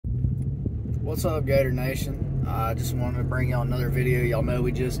What's up, Gator Nation? I just wanted to bring y'all another video. Y'all know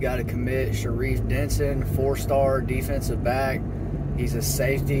we just got to commit Shariff Denson, 4-star defensive back. He's a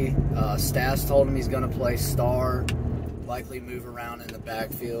safety. Staff's told him he's going to play star, likely move around in the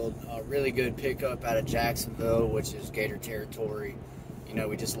backfield. Really good pickup out of Jacksonville, which is Gator territory. You know,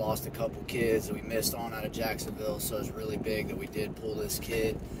 we just lost a couple kids that we missed on out of Jacksonville, so it's really big that we did pull this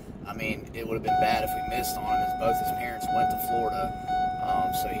kid. I mean, it would have been bad if we missed on him, as both his parents went to Florida.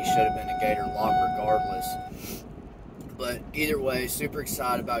 So he should have been a Gator lock regardless. But either way, super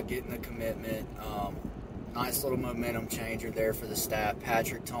excited about getting the commitment. Nice little momentum changer there for the staff.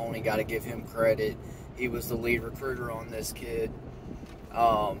 Patrick Tony, got to give him credit. He was the lead recruiter on this kid.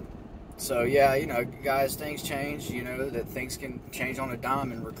 So yeah, you know, guys, things change. You know that things can change on a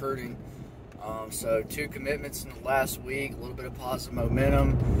dime in recruiting. So 2 commitments in the last week, a little bit of positive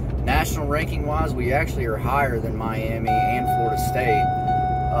momentum. National ranking wise, we actually are higher than Miami and Florida State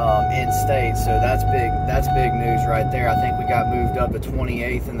in state, so that's big news right there. I think we got moved up to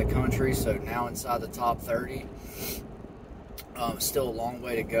 28th in the country, so now inside the top 30. Still a long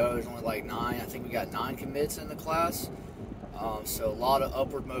way to go. There's only like 9. I think we got 9 commits in the class, so a lot of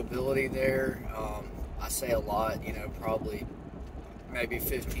upward mobility there. I say a lot, you know, probably maybe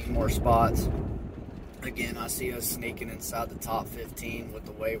 15 more spots. Again, I see us sneaking inside the top 15 with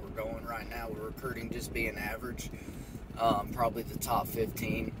the way we're going right now. We're recruiting just being average. Probably the top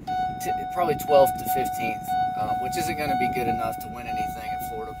 15, probably 12th to 15th, which isn't going to be good enough to win anything in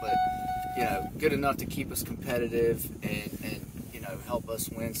Florida, but, you know, good enough to keep us competitive and you know, help us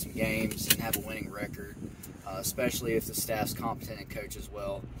win some games and have a winning record, especially if the staff's competent and coaches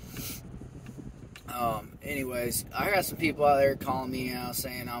well. Anyways, I got some people out there calling me out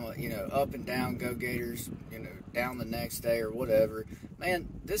saying I'm a, you know, up and down, go Gators, you know, down the next day or whatever. Man,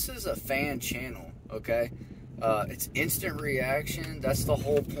 this is a fan channel, okay? It's instant reaction. That's the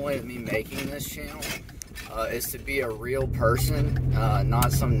whole point of me making this channel, is to be a real person,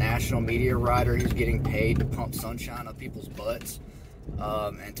 not some national media writer who's getting paid to pump sunshine up people's butts,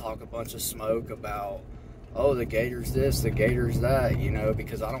 and talk a bunch of smoke about, oh, the Gators this, the Gators that, you know,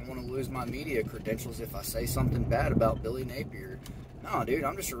 because I don't want to lose my media credentials if I say something bad about Billy Napier. No, dude,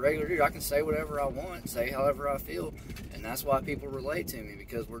 I'm just a regular dude. I can say whatever I want, say however I feel, and that's why people relate to me,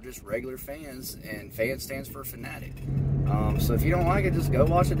 because we're just regular fans, and fan stands for fanatic. So if you don't like it, just go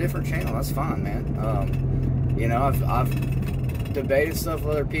watch a different channel. That's fine, man. You know, I've debated stuff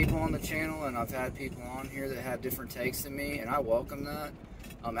with other people on the channel, and I've had people on here that have different takes than me, and I welcome that.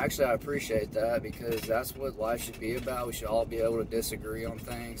 Actually, I appreciate that, because that's what life should be about. We should all be able to disagree on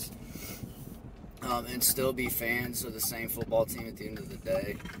things, and still be fans of the same football team at the end of the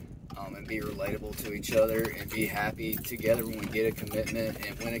day, and be relatable to each other, and be happy together when we get a commitment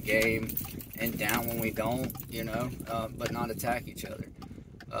and win a game, and down when we don't, you know, but not attack each other.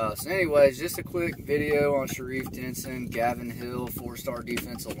 So anyways, just a quick video on Shariff Denson, Gavin Hill, 4-star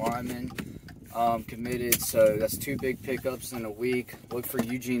defensive lineman, committed. So that's 2 big pickups in a week. Look for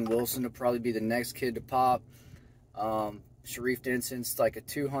Eugene Wilson to probably be the next kid to pop. Shariff Denson's like a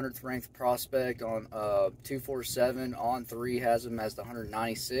 200th ranked prospect on 247. On 3 has him as the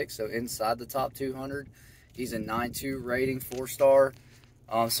 196, so inside the top 200. He's a 9.2 rating, 4-star.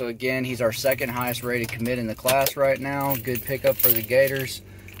 So again, he's our 2nd highest rated commit in the class right now. Good pickup for the Gators.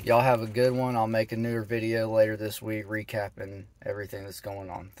 Y'all have a good one. I'll make a newer video later this week recapping everything that's going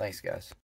on. Thanks, guys.